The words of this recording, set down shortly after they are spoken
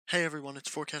Hey everyone, it's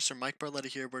forecaster Mike Barletta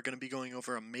here. We're going to be going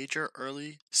over a major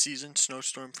early season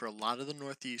snowstorm for a lot of the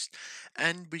Northeast,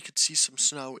 and we could see some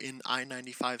snow in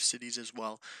I-95 cities as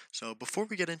well. So before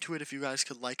we get into it, if you guys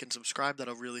could like and subscribe,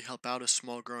 that'll really help out a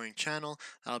small growing channel.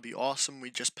 That'll be awesome.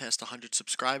 We just passed 100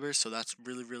 subscribers, so that's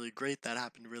really great. That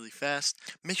happened really fast.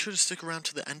 Make sure to stick around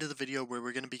to the end of the video where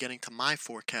we're going to be getting to my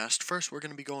forecast. First, we're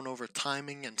going to be going over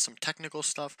timing and some technical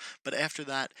stuff, but after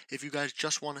that, if you guys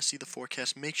just want to see the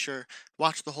forecast, make sure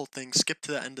watch the whole thing, skip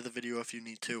to the end of the video if you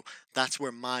need to. That's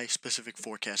where my specific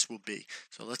forecast will be.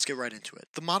 So let's get right into it.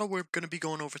 The model we're going to be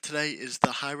going over today is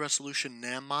the high resolution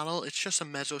NAM model. It's just a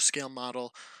mesoscale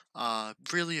model,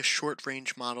 really a short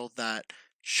range model that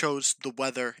shows the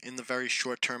weather in the very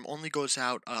short term, only goes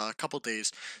out a couple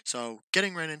days. So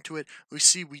getting right into it, we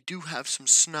see we do have some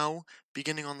snow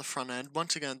beginning on the front end.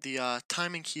 Once again, the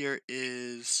timing here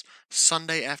is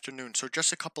Sunday afternoon, so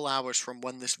just a couple hours from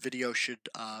when this video should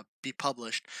be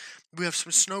published. We have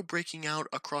some snow breaking out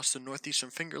across the northeastern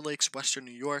Finger Lakes, western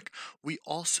New York. We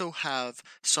also have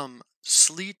some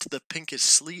sleet, the pink is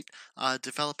sleet,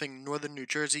 developing northern New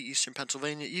Jersey, eastern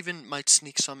Pennsylvania, even might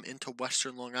sneak some into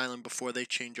western Long Island before they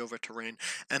change over to rain.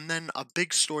 And then a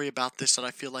big story about this that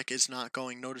I feel like is not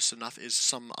going noticed enough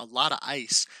is a lot of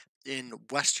ice in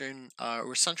western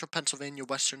or central Pennsylvania,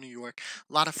 western New York.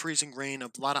 A lot of freezing rain, a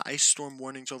lot of ice storm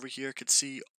warnings over here. Could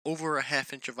see over a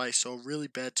half-inch of ice, so a really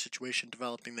bad situation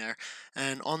developing there.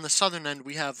 And on the southern end,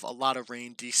 we have a lot of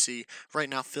rain, DC. Right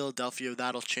now, Philadelphia,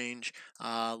 that'll change.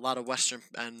 A lot of western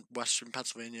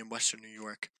Pennsylvania and western New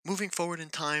York. Moving forward in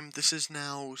time, this is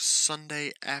now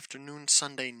Sunday afternoon,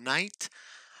 Sunday night.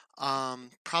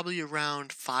 Probably around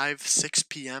 5-6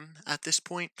 p.m. at this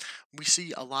point. We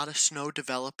see a lot of snow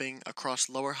developing across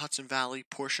lower Hudson Valley,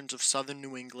 portions of southern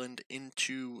New England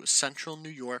into central New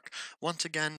York. Once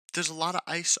again, there's a lot of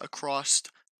ice across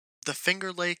the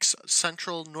Finger Lakes,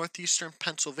 central northeastern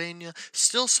Pennsylvania.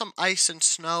 Still some ice and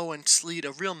snow and sleet,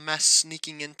 a real mess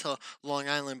sneaking into Long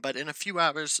Island, but in a few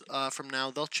hours from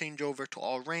now, they'll change over to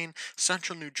all rain.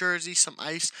 Central New Jersey, some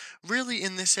ice. Really,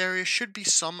 in this area, should be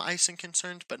some icing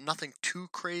concerns, but nothing too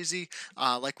crazy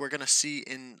like we're going to see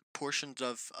in portions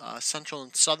of central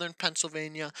and southern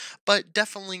Pennsylvania, but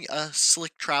definitely a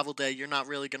slick travel day. You're not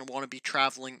really going to want to be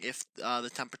traveling if the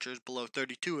temperature is below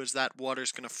 32, as that water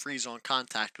is going to freeze on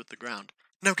contact with the ground.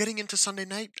 Now, getting into Sunday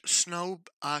night, snow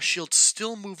shield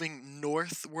still moving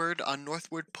northward, a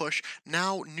northward push.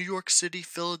 Now, New York City,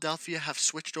 Philadelphia have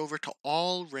switched over to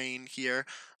all rain here.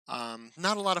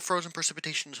 Not a lot of frozen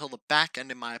precipitation until the back end,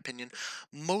 in my opinion.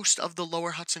 Most of the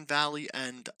lower Hudson Valley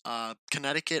and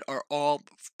Connecticut are all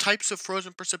types of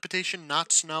frozen precipitation,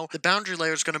 not snow. The boundary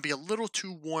layer is going to be a little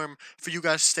too warm for you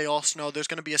guys to stay all snow. There's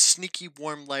going to be a sneaky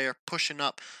warm layer pushing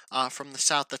up from the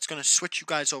south that's going to switch you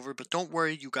guys over, but don't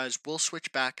worry, you guys will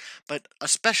switch back. But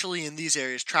especially in these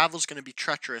areas, travel is going to be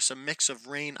treacherous, a mix of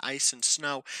rain, ice, and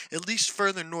snow. At least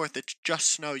further north, it's just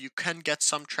snow. You can get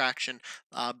some traction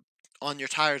on your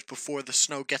tires before the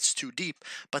snow gets too deep,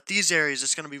 but these areas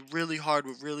it's going to be really hard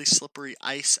with really slippery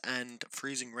ice and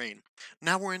freezing rain.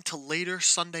 Now we're into later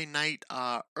Sunday night,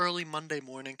 early Monday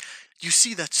morning. You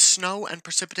see that snow and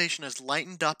precipitation has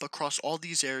lightened up across all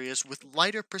these areas. With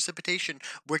lighter precipitation,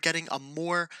 we're getting a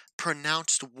more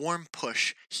pronounced warm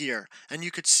push here. And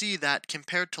you could see that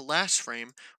compared to last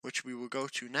frame, which we will go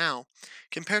to now,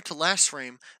 compared to last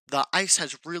frame, the ice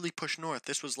has really pushed north.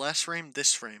 This was last frame,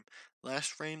 this frame.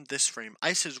 Last frame, this frame.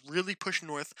 Ice has really pushed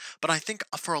north, but I think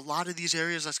for a lot of these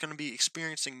areas that's going to be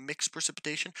experiencing mixed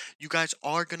precipitation, you guys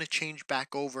are going to change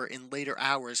back over in later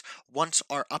hours. Once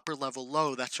our upper level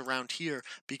low that's around here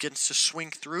begins to swing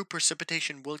through,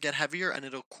 precipitation will get heavier and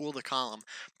it'll cool the column.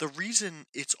 The reason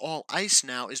it's all ice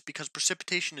now is because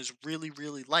precipitation is really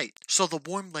light. So the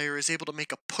warm layer is able to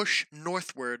make a push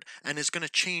northward and is going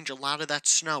to change a lot of that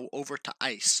snow over to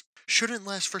ice. Shouldn't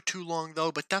last for too long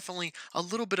though, but definitely a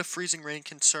little bit of freezing rain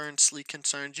concerns, sleet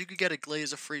concerns. You could get a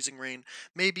glaze of freezing rain,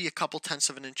 maybe a couple tenths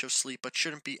of an inch of sleet, but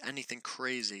shouldn't be anything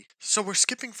crazy. So we're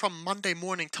skipping from Monday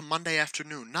morning to Monday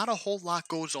afternoon. Not a whole lot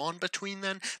goes on between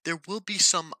then. There will be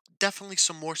definitely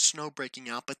some more snow breaking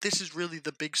out, but this is really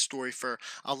the big story for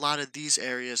a lot of these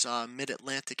areas,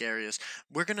 mid-Atlantic areas.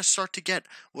 We're going to start to get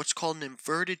what's called an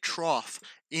inverted trough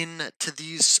into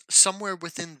these somewhere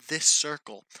within this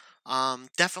circle.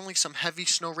 Definitely some heavy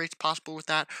snow rates possible with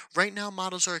that. Right now,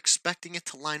 models are expecting it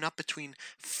to line up between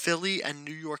Philly and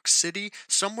New York City.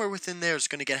 Somewhere within there is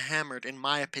going to get hammered, in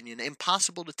my opinion.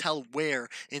 Impossible to tell where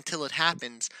until it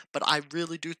happens, but I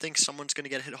really do think someone's going to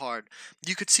get hit hard.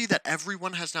 You could see that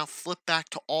everyone has now flipped back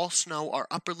to all snow. Our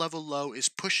upper level low is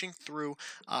pushing through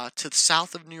to the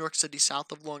south of New York City,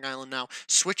 south of Long Island now,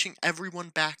 switching everyone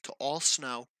back to all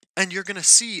snow. And you're going to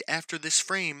see after this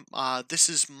frame, this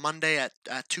is Monday at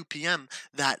 2 p.m.,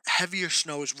 that heavier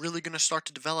snow is really going to start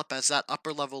to develop as that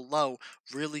upper level low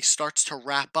really starts to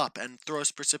wrap up and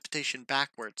throws precipitation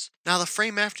backwards. Now, the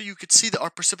frame after, you could see that our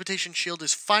precipitation shield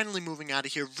is finally moving out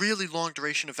of here. Really long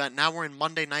duration event. Now we're in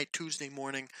Monday night, Tuesday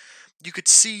morning. You could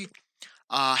see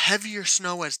heavier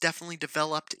snow has definitely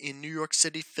developed in New York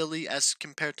City, Philly, as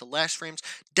compared to last frames.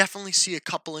 Definitely see a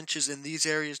couple inches in these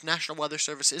areas. National Weather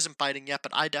Service isn't biting yet,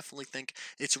 but I definitely think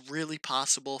it's really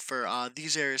possible for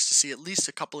these areas to see at least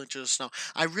a couple inches of snow.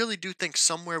 I really do think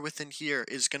somewhere within here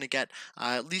is going to get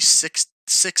at least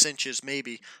 6 inches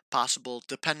maybe possible,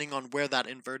 depending on where that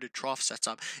inverted trough sets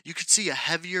up. You could see a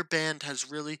heavier band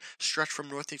has really stretched from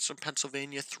northeastern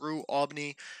Pennsylvania through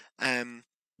Albany. Um,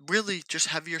 Really just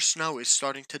heavier snow is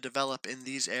starting to develop in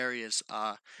these areas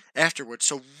afterwards.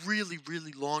 So really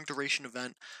long duration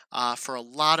event for a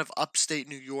lot of upstate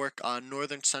New York,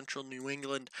 northern central New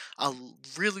England.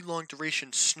 Really long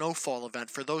duration snowfall event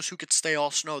for those who could stay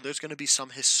all snow. There's going to be some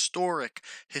historic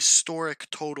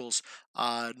totals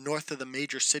north of the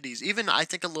major cities, even I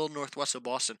think a little northwest of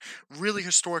Boston. Really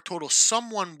historic totals.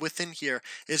 Someone within here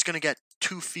is going to get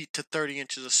 2 feet to 30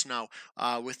 inches of snow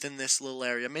within this little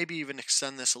area. Maybe even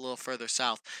extend this a little further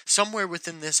south. Somewhere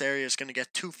within this area is going to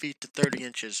get 2 feet to 30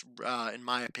 inches, in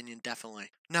my opinion, definitely.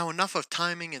 Now, enough of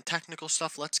timing and technical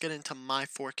stuff. Let's get into my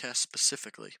forecast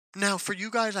specifically. Now, for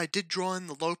you guys, I did draw in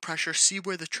the low pressure, see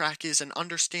where the track is, and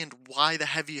understand why the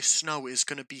heaviest snow is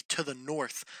going to be to the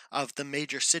north of the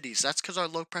major cities. That's because our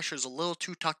low pressure is a little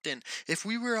too tucked in. If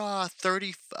we were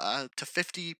 30 to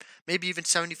 50, maybe even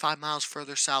 75 miles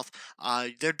further south,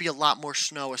 there'd be a lot more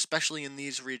snow, especially in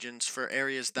these regions for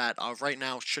areas that right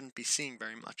now shouldn't be seeing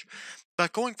very much.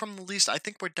 But going from the least, I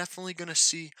think we're definitely going to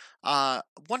see 1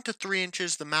 to 3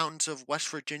 inches, the mountains of West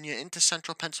Virginia into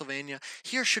central Pennsylvania.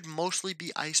 Here should mostly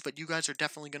be ice, but you guys are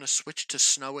definitely going to switch to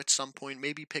snow at some point,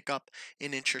 maybe pick up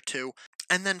an inch or two.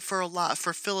 And then for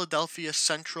Philadelphia,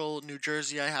 central New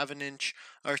Jersey, I have an inch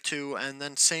or two, and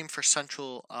then same for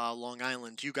central Long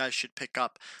Island. You guys should pick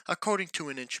up according to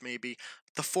an inch maybe.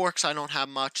 The Forks, I don't have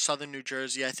much. Southern New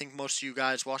Jersey, I think most of you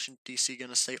guys, Washington, D.C., going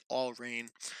to stay all rain.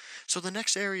 So the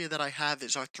next area that I have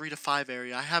is our 3 to 5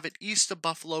 area. I have it east of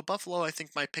Buffalo. Buffalo, I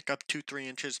think, might pick up 2-3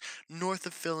 inches. North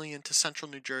of Philly into central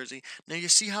New Jersey. Now, you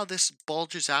see how this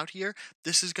bulges out here?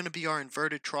 This is going to be our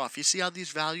inverted trough. You see how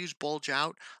these values bulge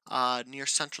out near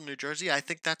central New Jersey? I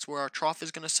think that's where our trough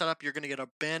is going to set up. You're going to get a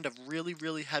band of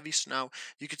really heavy snow.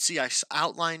 You can see I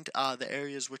outlined the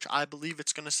areas which I believe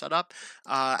it's going to set up.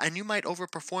 And you might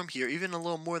overperform here, even a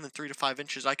little more than 3 to 5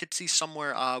 inches. I could see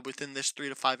somewhere within this 3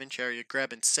 to 5 inch area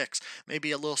grabbing 6,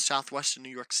 maybe a little southwest of New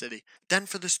York City. Then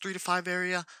for this 3 to 5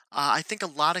 area, I think a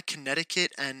lot of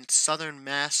Connecticut and southern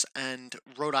Mass and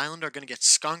Rhode Island are going to get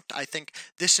skunked. I think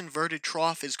this inverted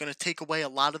trough is going to take away a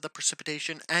lot of the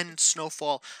precipitation and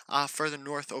snowfall further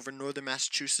north over northern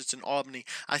Massachusetts and Albany.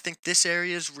 I think this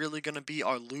area is really going to be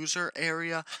our loser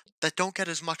area that don't get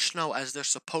as much snow as they're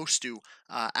supposed to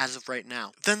as of right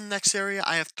now. Then the next area,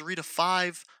 I have 3 to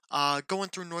 5. Going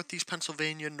through northeast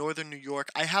Pennsylvania, northern New York,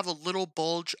 I have a little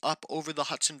bulge up over the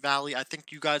Hudson Valley. I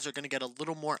think you guys are going to get a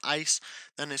little more ice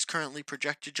than is currently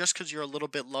projected, just because you're a little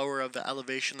bit lower of the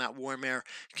elevation. That warm air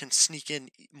can sneak in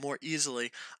more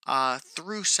easily.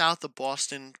 Through south of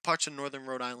Boston, parts of northern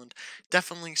Rhode Island,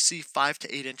 definitely see 5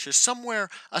 to 8 inches. Somewhere,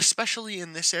 especially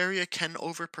in this area, can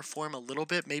overperform a little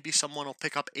bit. Maybe someone will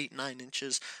pick up 8-9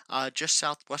 inches just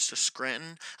southwest of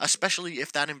Scranton, especially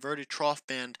if that inverted trough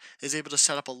band is able to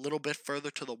set up a little bit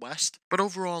further to the west. But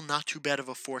overall, not too bad of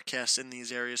a forecast in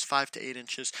these areas, 5 to 8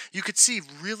 inches. You could see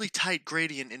really tight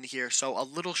gradient in here, so a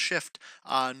little shift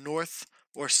north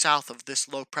or south of this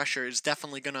low pressure is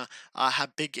definitely going to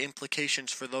have big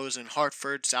implications for those in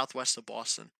Hartford, southwest of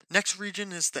Boston. Next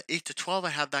region is the 8 to 12. I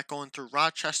have that going through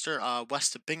Rochester,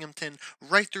 west of Binghamton,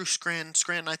 right through Scranton.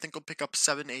 Scranton, I think, will pick up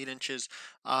 7 to 8 inches.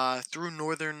 Through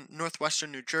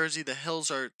northwestern New Jersey. The hills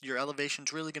are, your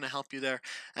elevation's really going to help you there.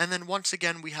 And then once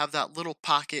again, we have that little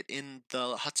pocket in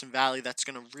the Hudson Valley that's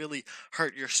going to really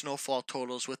hurt your snowfall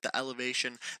totals with the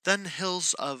elevation. Then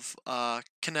hills of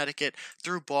Connecticut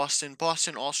through Boston.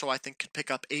 Boston also, I think, could pick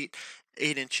up 8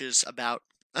 inches about.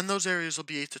 And those areas will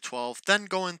be 8 to 12. Then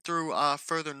going through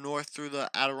further north through the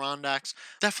Adirondacks,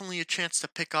 definitely a chance to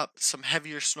pick up some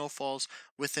heavier snowfalls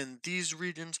within these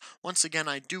regions. Once again,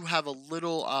 I do have a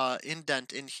little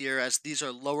indent in here as these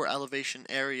are lower elevation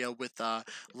area with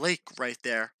lake right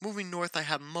there. Moving north, I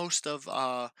have most of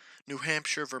New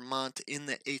Hampshire, Vermont in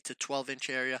the 8 to 12 inch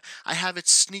area. I have it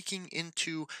sneaking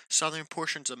into southern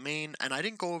portions of Maine, and I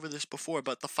didn't go over this before,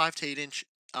 but the 5 to 8 inch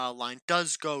line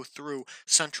does go through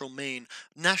central Maine.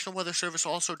 National Weather Service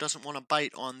also doesn't want to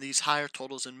bite on these higher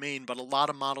totals in Maine, but a lot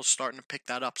of models starting to pick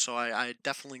that up, so I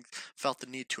definitely felt the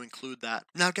need to include that.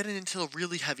 Now getting into the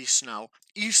really heavy snow,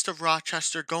 east of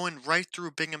Rochester, going right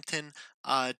through Binghamton,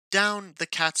 down the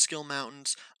Catskill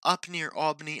Mountains, up near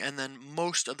Albany, and then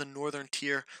most of the northern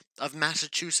tier of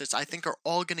Massachusetts, I think are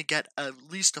all going to get at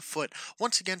least a foot.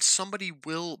 Once again, somebody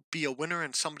will be a winner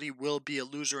and somebody will be a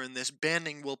loser in this.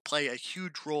 Banding will play a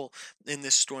huge role in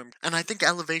this storm. And I think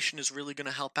elevation is really going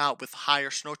to help out with higher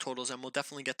snow totals, and we'll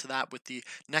definitely get to that with the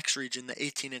next region, the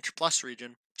 18-inch plus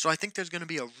region. So I think there's going to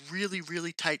be a really,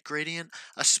 really tight gradient,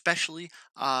 especially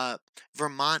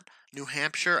Vermont, New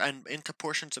Hampshire, and into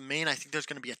portions of Maine. I think there's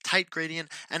going to be a tight gradient,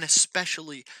 and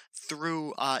especially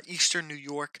through eastern New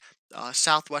York,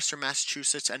 southwestern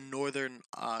Massachusetts, and northern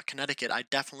Connecticut. I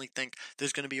definitely think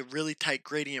there's going to be a really tight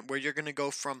gradient where you're going to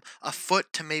go from a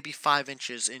foot to maybe 5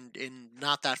 inches in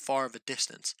not that far of a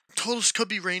distance. Totals could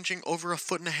be ranging over a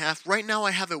foot and a half. Right now,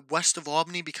 I have it west of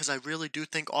Albany because I really do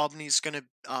think Albany is going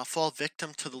to fall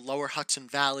victim to the lower Hudson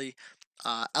Valley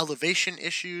elevation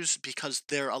issues because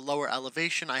they're a lower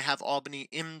elevation. I have Albany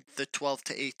in the 12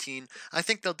 to 18. I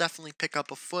think they'll definitely pick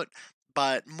up a foot,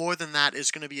 but more than that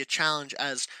is going to be a challenge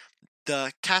as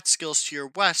the Catskills to your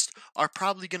west are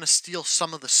probably going to steal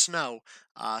some of the snow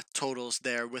totals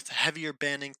there, with heavier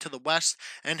banding to the west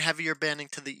and heavier banding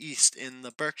to the east in the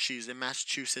Berkshires in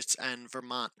Massachusetts and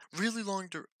Vermont.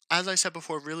 As I said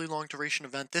before, really long duration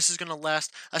event. This is going to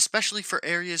last, especially for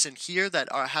areas in here that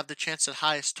have the chance at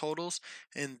highest totals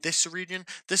in this region.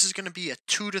 This is going to be a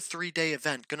 2 to 3 day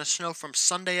event. Going to snow from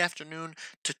Sunday afternoon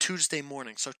to Tuesday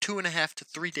morning. So 2.5 to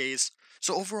 3 days.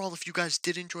 So overall, if you guys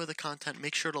did enjoy the content,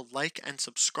 make sure to like and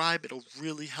subscribe. It'll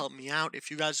really help me out.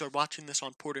 If you guys are watching this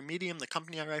on Porter Medium, the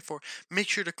company I write for, make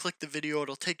sure to click the video.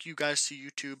 It'll take you guys to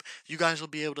YouTube. You guys will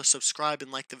be able to subscribe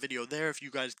and like the video there if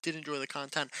you guys did enjoy the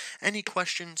content. Any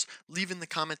questions, leave in the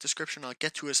comment description. I'll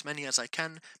get to as many as I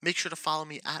can. Make sure to follow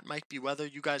me at Mike B. Weather.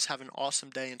 You guys have an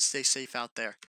awesome day and stay safe out there.